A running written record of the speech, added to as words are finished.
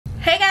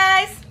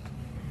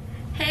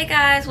Hey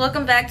guys,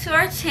 welcome back to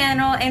our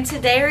channel, and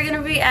today we're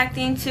gonna be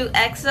reacting to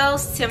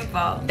EXO's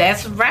Tempo.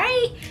 That's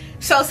right.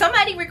 So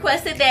somebody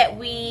requested that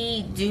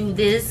we do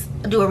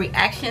a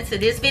reaction to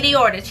this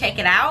video or to check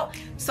it out.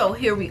 So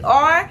here we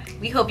are.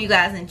 We hope you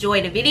guys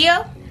enjoy the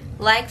video.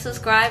 Like,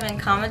 subscribe, and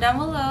comment down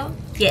below.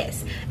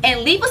 Yes,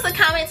 and leave us a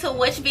comment to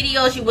which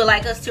videos you would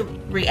like us to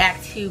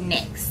react to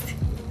next.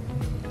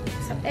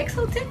 So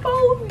EXO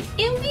Tempo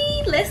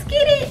MV, let's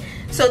get it.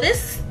 So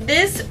this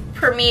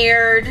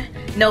premiered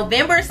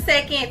November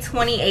 2nd,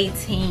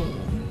 2018.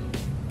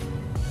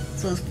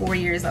 So it's 4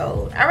 years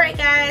old. All right,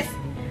 guys.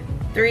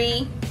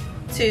 3,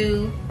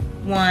 2,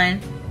 1,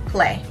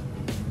 play.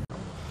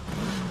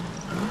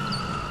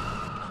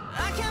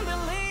 I can't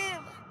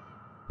believe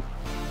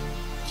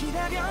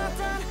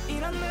기다렸던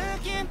이런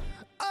느낌.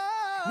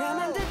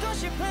 나만 듣고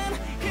싶은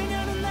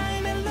그녀는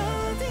나의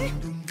멜로디.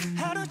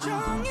 하루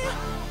종일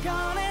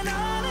꺼내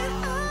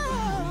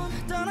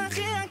너는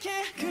떠나지 않게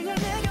그녀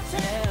내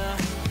곁에.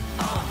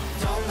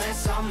 Don't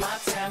mess up my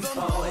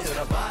tempo.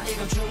 들어봐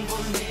이건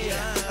충분히.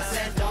 I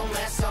said don't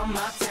mess up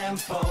my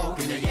tempo.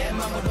 그녀의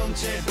맘을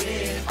훔칠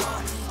빛.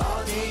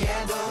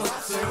 어디에도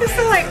없을. This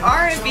is like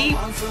R&B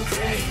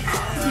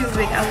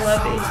music. I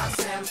love it.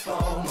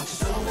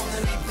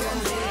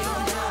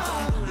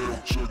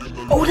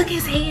 Oh, look at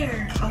his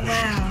hair. Oh,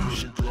 wow.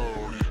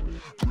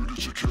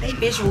 They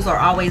visuals are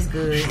always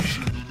good.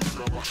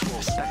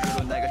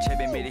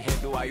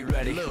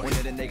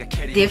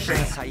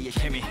 Different.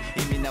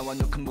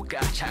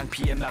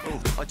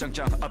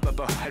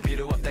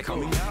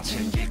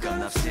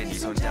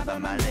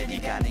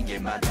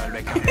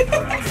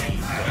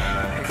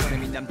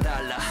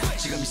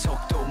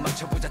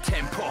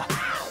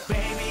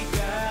 Baby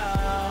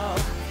girl,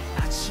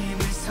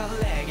 아침을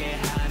설레게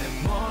하는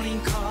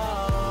morning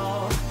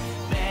call.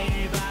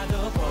 매일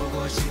봐도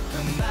보고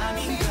싶은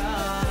맘인걸.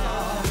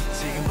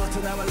 지금부터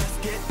나와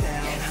let's get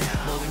down.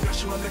 모든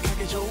것이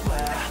완벽하게 좋아. So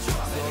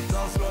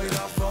don't slow it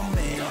up for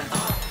me.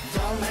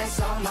 Don't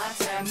mess up my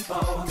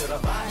tempo.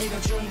 들어봐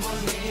이건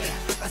충분히.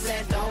 I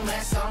said don't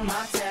mess up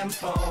my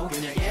tempo.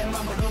 그녀의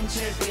맘을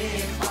훔칠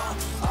빛.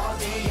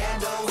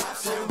 어디에도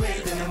없을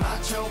리듬에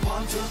맞춰 1, 2,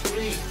 3.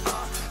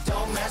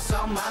 Don't mess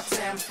up my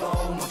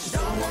tempo. 멈추지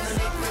않는 이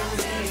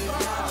feeling.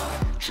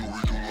 저리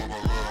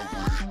돌아말라고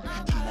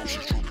힘없이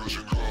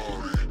좁혀진 거리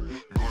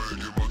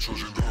너에게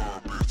맞춰진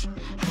heartbeat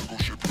하고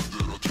싶은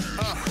대로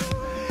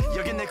tease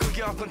여긴 내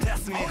구경권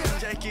test me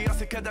혼자 있기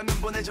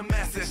어색하다면 보내줘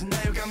message 나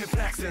유감이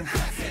flexing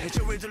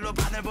주위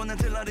둘러봐 날 보는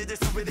들러리들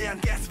속에 대한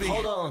Gatsby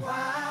Hold on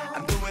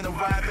I'm doing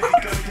alright baby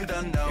girl you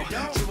don't know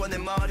지원의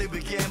머리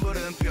위에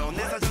물음표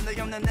내 사전에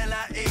없는 내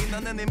라인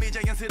너는 이미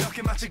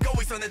자연스럽게 맞추고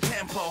있어 내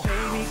tempo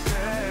Baby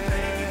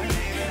girl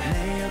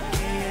내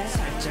어깨에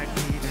살짝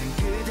기댄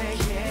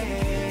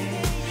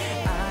그대의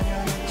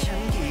아련한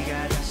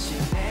향기가 다시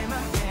내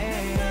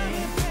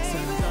맘에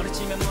서로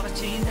치면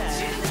멀어진다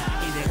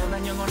이대로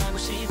난 영원하고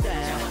싶다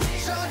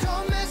So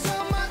don't mess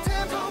up my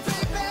tempo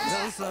baby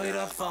Don't slow it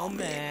up for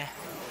me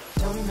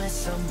Don't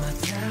mess up my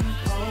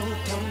tempo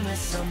Don't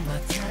mess up my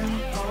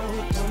tempo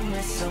Don't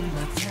mess up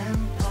my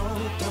tempo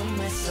Don't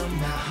mess up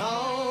my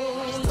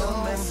whole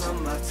Don't mess up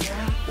my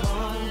tempo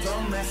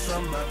Don't mess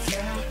up my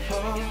tempo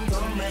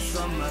Don't mess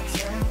up my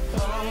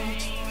tempo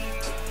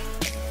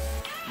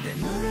내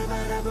눈을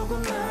바라보고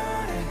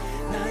말해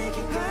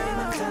나에게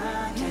깔만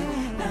닿게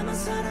나만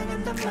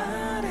사랑한단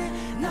말해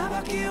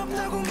나밖에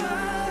없다고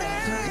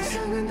말해 더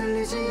이상은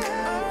들리지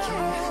않게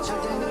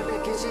절대 널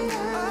뺏기지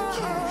않게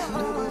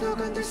누구도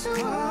건들 수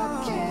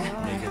없게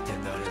내 곁에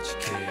너를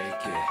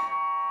지킬게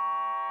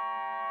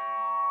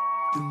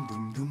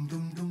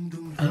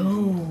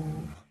Oh.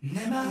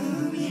 내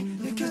마음이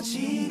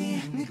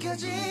느껴지니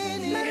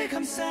나를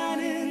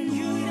감싸는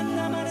유일한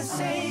나만의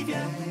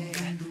savior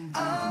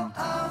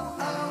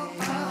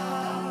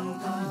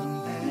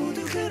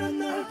모두 그런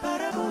널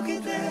바라보게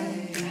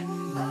돼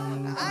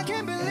I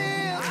can't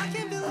believe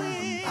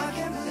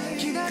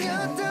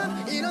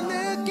기다렸던 이런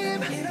느낌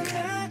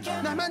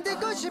나만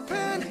듣고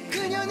싶은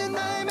그녀는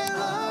나의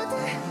멜로디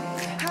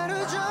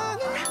하루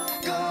종일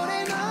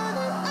꺼내 너는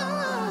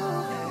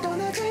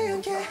떠나지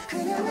않게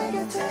그녀 내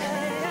곁에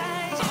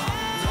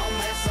Don't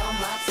mess up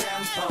my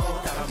tempo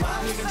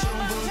따라와 이건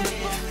충분히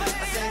I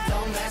said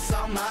don't mess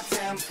up my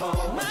tempo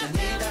완전히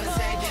다른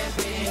세계 빛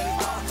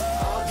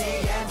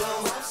어디에도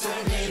없을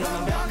이런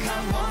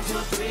완벽한 1, 2,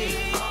 3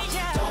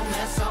 Don't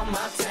mess up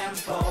my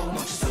tempo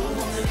멈출 수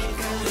없는 이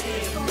끌림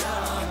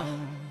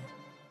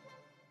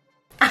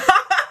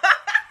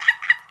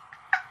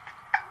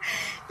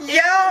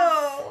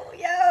Yo.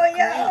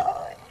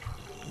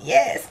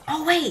 Yes.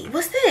 Oh wait,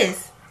 what's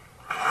this?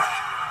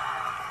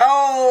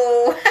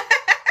 Oh.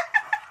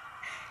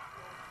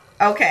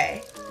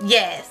 Okay.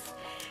 Yes.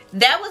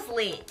 That was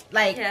lit.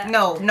 Like, yeah.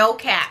 no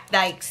cap.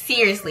 Like,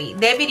 seriously,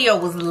 that video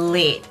was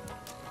lit.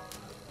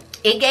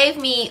 It gave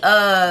me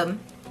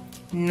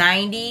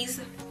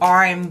 90s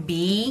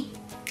R&B.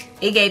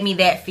 It gave me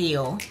that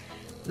feel.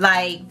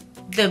 Like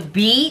the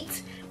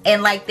beat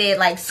and like that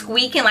like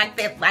squeaking, like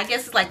that, I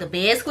guess it's like the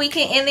bed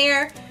squeaking in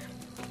there.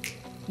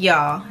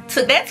 y'all.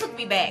 That took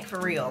me back for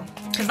real,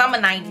 because I'm a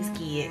 90s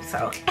kid.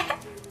 So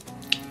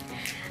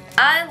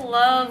I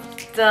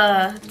loved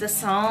the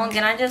song,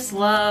 and I just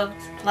loved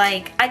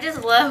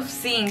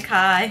seeing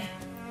Kai.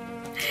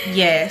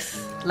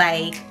 Yes,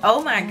 like,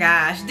 oh my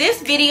gosh,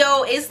 this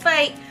video is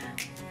like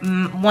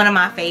one of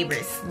my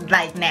favorites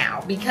like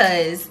now,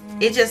 because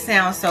it just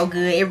sounds so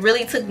good. It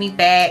really took me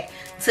back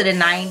to the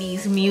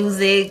 90s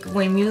music,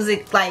 when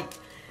music like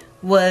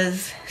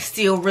was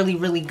still really,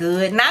 really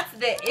good. Not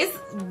that it's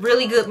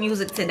really good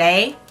music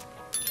today.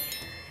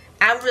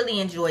 I really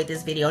enjoyed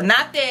this video.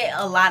 Not that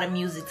a lot of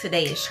music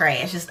today is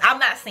trash. I'm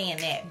not saying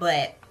that,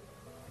 but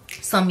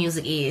some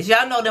music is.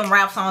 Y'all know them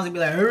rap songs would be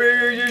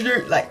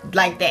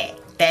like that.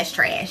 That's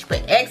trash.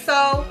 But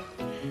EXO,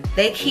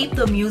 they keep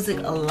the music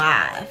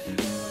alive.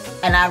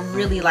 And I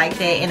really like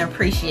that and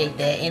appreciate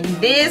that. And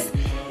this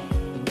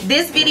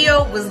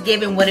video was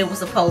giving what it was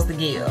supposed to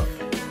give.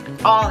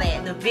 All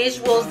that. The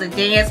visuals, the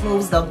dance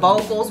moves, the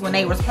vocals when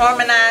they was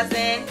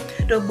harmonizing,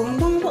 the boom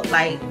boom boom,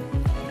 like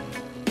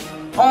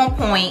on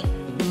point.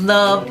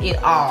 Loved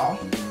it all.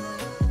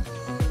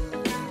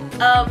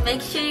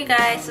 Make sure you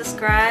guys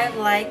subscribe,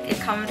 like, and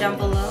comment down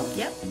below.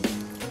 Yep.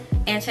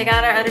 And check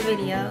out our other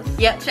videos.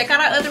 Yep, check out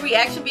our other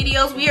reaction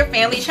videos. We are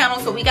family channel,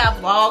 so we got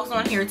vlogs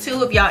on here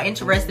too if y'all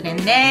interested in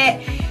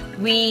that.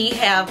 We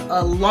have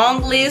a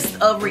long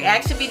list of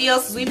reaction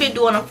videos. We've been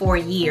doing them for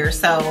a year,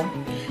 so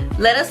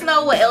let us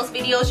know what else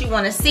videos you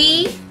want to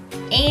see,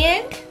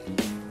 and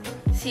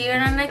see you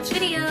in our next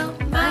video.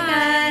 bye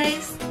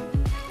guys.